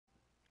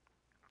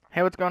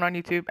Hey, what's going on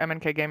YouTube?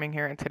 MNK Gaming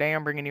here, and today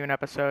I'm bringing you an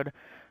episode,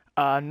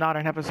 not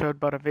an episode,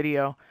 but a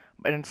video,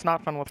 and it's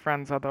not Fun with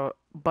Friends,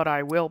 but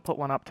I will put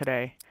one up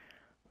today.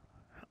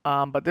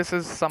 But this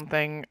is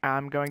something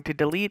I'm going to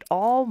delete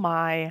all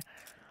my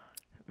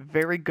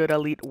very good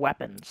elite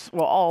weapons,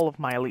 well, all of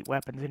my elite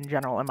weapons in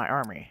general in my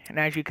army, and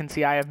as you can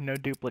see, I have no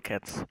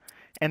duplicates.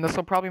 And this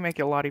will probably make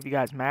a lot of you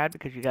guys mad,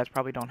 because you guys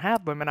probably don't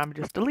have them, and I'm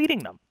just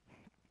deleting them.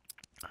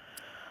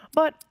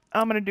 But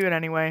I'm gonna do it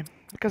anyway,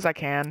 because I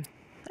can,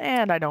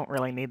 and I don't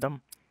really need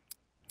them.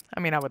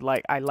 I mean,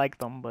 I like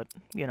them, but,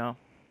 you know,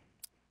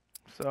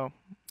 so,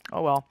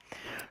 oh well.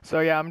 So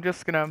yeah, I'm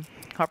just gonna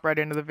hop right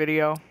into the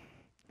video.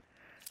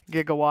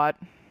 Gigawatt,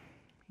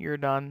 you're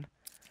done.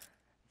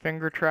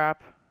 Finger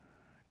Trap,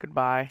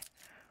 goodbye.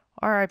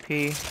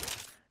 RIP,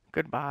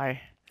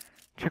 goodbye.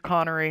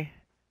 Chicanery,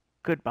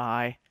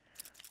 goodbye.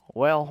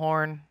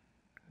 Whalehorn,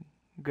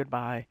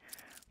 goodbye.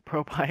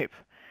 Propipe,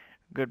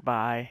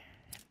 goodbye.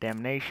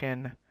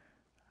 Damnation,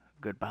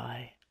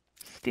 goodbye.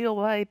 Steel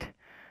White,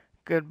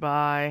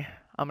 goodbye.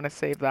 I'm gonna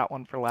save that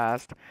one for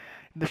last.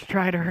 The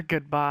Strider,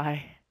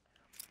 goodbye.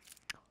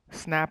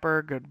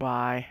 Snapper,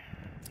 goodbye.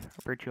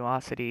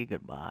 Virtuosity,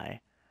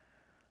 goodbye.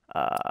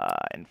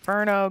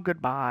 Inferno,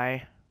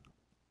 goodbye.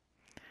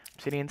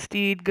 Obsidian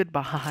Steed,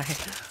 goodbye.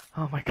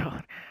 Oh my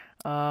god.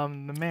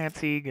 The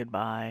Mancy,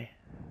 goodbye.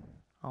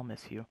 I'll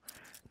miss you.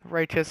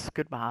 Righteous,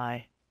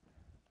 goodbye.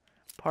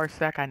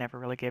 Parsec, I never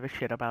really gave a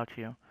shit about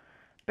you.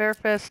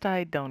 Barefist,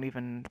 I don't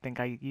even think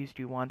I used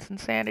you once.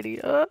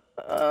 Insanity, I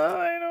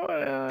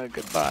know,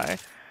 goodbye.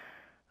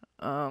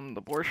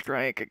 The Boar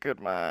Strike,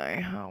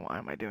 goodbye. Oh, why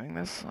am I doing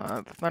this?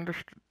 The Thunder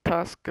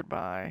Tusk,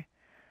 goodbye.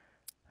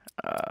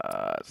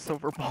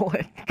 Silver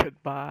Bullet,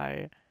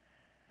 goodbye.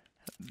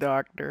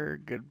 Doctor,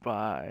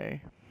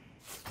 goodbye.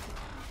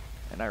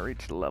 And I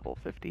reached level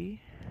 50.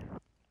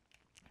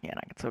 Yeah, and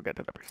I can still get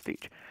to the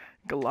Prestige.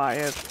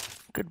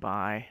 Goliath,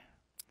 goodbye.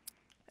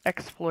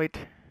 Exploit,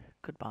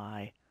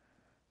 goodbye.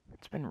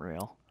 It's been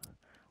real.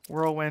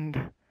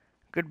 Whirlwind,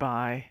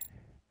 goodbye.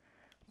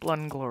 Blood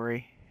and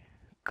Glory,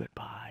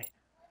 goodbye.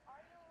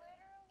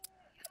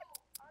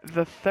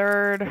 The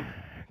Third,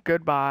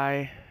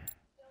 goodbye.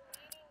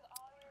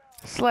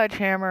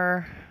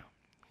 Sledgehammer,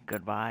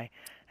 goodbye.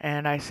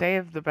 And I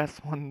saved the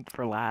best one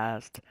for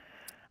last.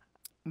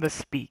 The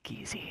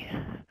Speakeasy.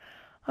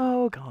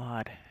 Oh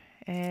god.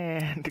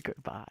 And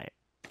goodbye.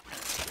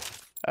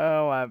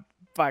 Oh, I'm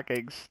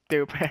fucking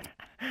stupid.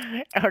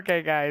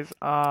 Okay, guys,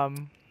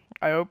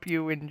 I hope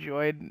you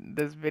enjoyed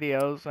this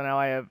video. So now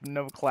I have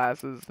no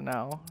classes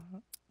now.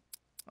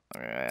 I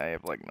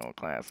have, like, no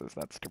classes.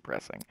 That's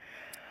depressing.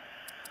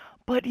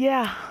 But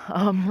yeah,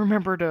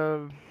 remember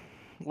to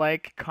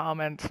like,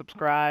 comment,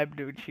 subscribe,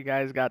 do what you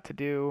guys got to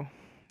do.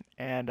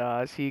 And,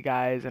 see you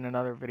guys in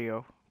another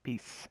video.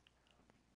 Peace.